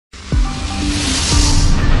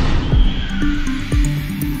Good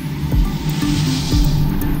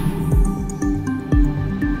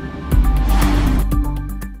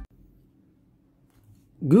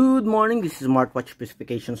morning, this is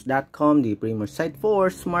smartwatchspecifications.com, the premier site for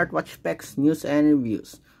smartwatch specs, news, and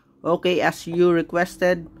reviews. Okay, as you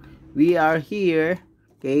requested, we are here,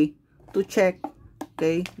 okay, to check,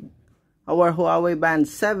 okay, our Huawei Band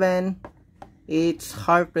 7, its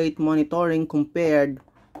heart rate monitoring compared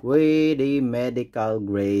with a medical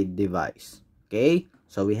grade device. Okay,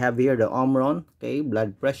 so we have here the Omron, okay,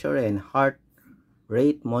 blood pressure and heart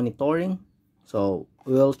rate monitoring. So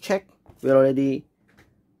we'll check. We already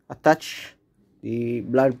attach the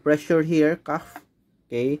blood pressure here, cuff,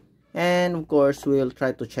 okay, and of course we'll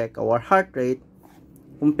try to check our heart rate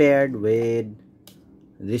compared with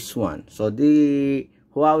this one. So the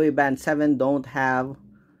Huawei Band 7 doesn't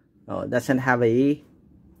have a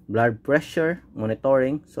blood pressure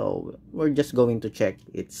monitoring, so we're just going to check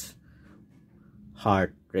its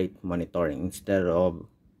heart rate monitoring instead of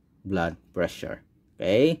blood pressure.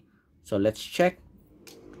 Okay, so let's check.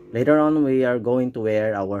 Later on, we are going to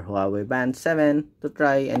wear our Huawei Band 7 to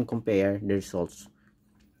try and compare the results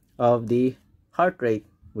of the heart rate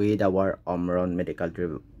with our Omron medical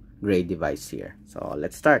grade device here. So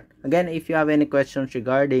let's start. Again, if you have any questions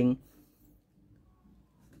regarding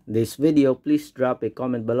this video, please drop a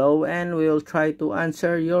comment below and we'll try to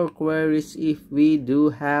answer your queries if we do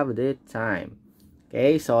have the time.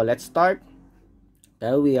 Okay, so let's start.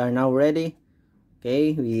 Okay, we are now ready.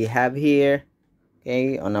 Okay, we have here,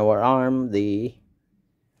 okay, on our arm the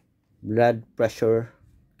blood pressure,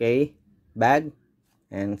 okay, bag,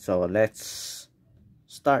 and so let's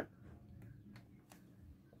start.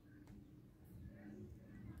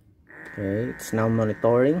 Okay, it's now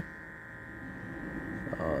monitoring,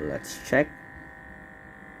 so let's check.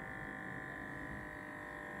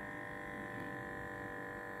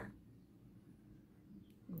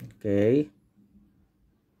 Okay,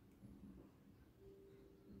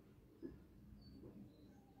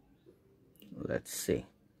 let's see.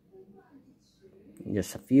 In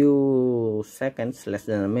just a few seconds, less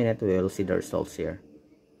than a minute, we will see the results here.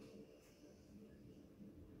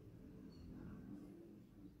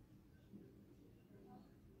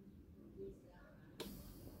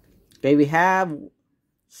 Okay, we have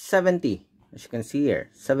 70, as you can see here,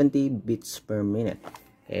 70 beats per minute.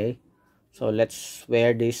 Okay, so let's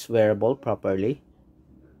wear this wearable properly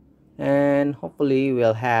and hopefully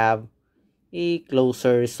we'll have a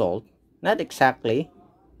closer result. Not exactly,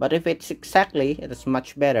 but if it's exactly, it is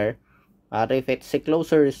much better. But if it's a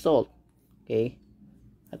closer result, okay,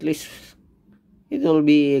 at least it will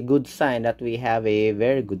be a good sign that we have a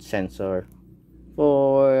very good sensor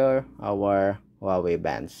for our Huawei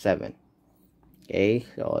Band 7. Okay,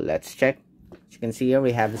 so let's check. As you can see here,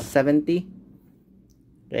 we have 70.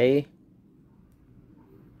 Okay,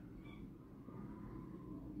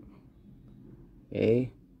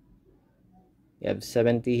 okay, we have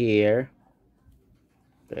 70 here.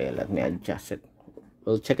 Okay, let me adjust it.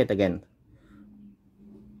 We'll check it again.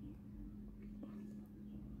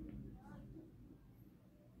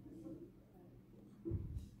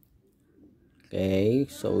 Okay,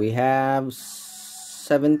 so we have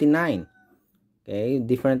 79. Okay,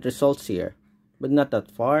 different results here, but not that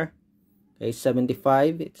far. Okay,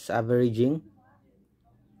 75, it's averaging.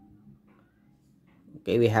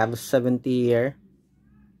 Okay, we have 70 here.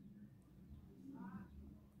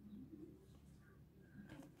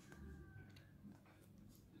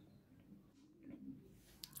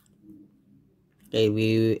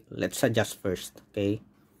 Okay, let's adjust first, okay,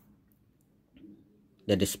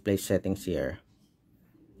 the display settings here.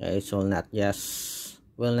 Okay, so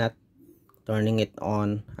we'll not turning it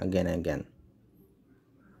on again and again.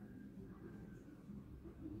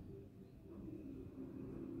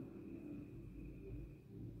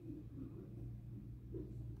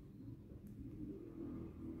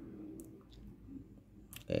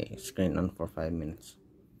 Okay, screen on for 5 minutes.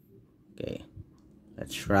 Okay,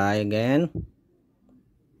 let's try again.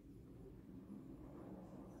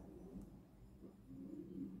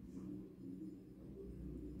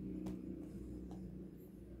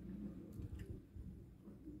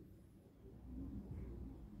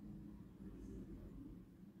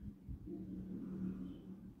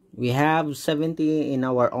 We have 70 in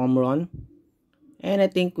our Omron, and I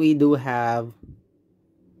think we do have,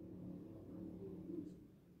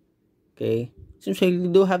 okay, seems like we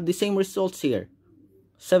do have the same results here,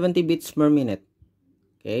 70 beats per minute,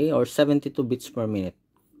 okay, or 72 beats per minute.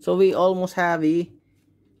 So we almost have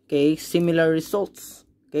okay, similar results,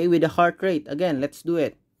 okay, with the heart rate. Again, let's do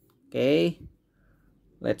it. Okay,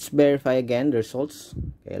 let's verify again the results.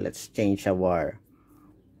 Okay, let's change our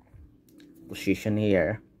position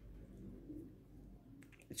here.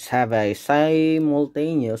 Let's have a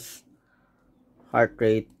simultaneous heart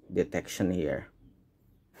rate detection here.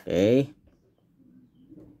 Okay.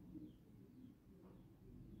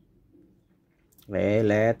 Okay,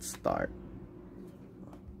 let's start.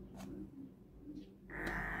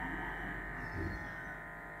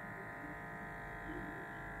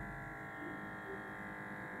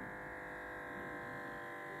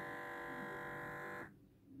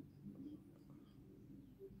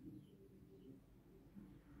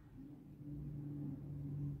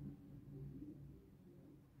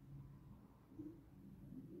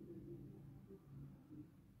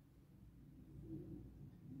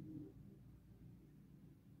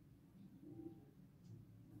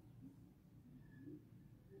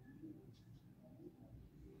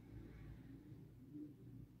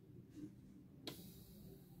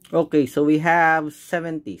 Okay, so we have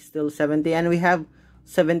 70, still 70, and we have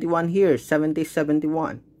 71 here, 70,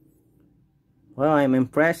 71. Well, I'm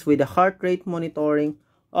impressed with the heart rate monitoring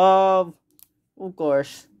of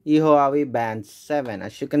course, the Huawei Band 7.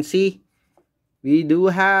 As you can see, we do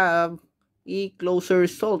have a closer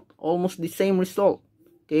result, almost the same result.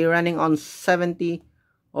 Okay, running on 70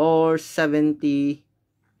 or 70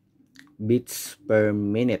 beats per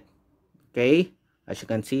minute. Okay, as you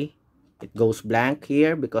can see, it goes blank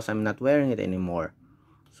here because I'm not wearing it anymore.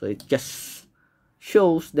 So it just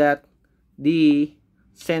shows that the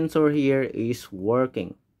sensor here is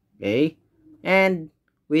working. Okay, and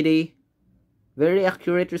with a very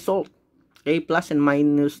accurate result. Okay, plus and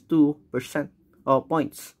minus 2%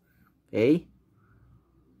 points. Okay,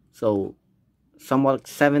 so somewhat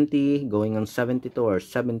 70 going on 72 or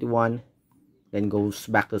 71, then goes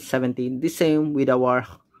back to 70. The same with our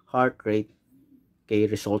heart rate. Okay,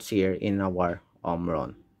 results here in our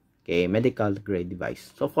Omron. Okay, medical grade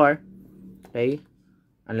device. So far, okay,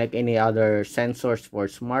 unlike any other sensors for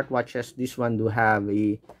smartwatches, this one do have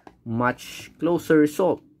a much closer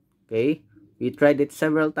result. Okay, we tried it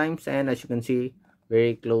several times, and as you can see,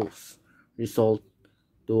 very close result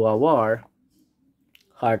to our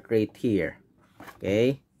heart rate here.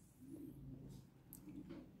 Okay,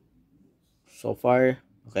 so far,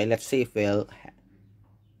 okay, let's see if we'll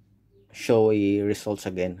show the results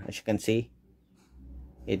again. As you can see,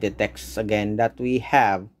 it detects again that we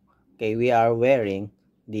have, okay, we are wearing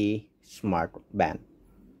the smart band.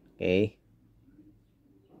 Okay,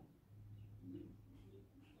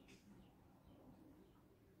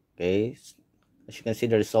 okay, as you can see,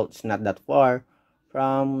 the result is not that far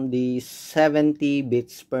from the 70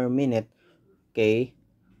 beats per minute, okay,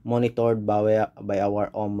 monitored by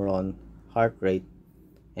our Omron heart rate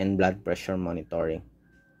and blood pressure monitoring.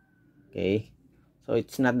 Okay, so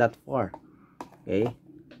it's not that far. Okay,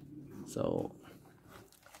 so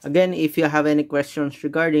again, if you have any questions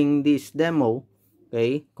regarding this demo,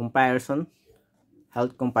 okay,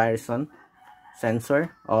 health comparison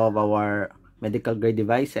sensor of our medical grade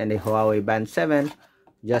device and the Huawei Band 7,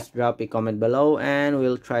 just drop a comment below and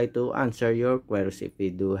we'll try to answer your queries if we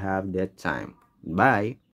do have that time. Bye.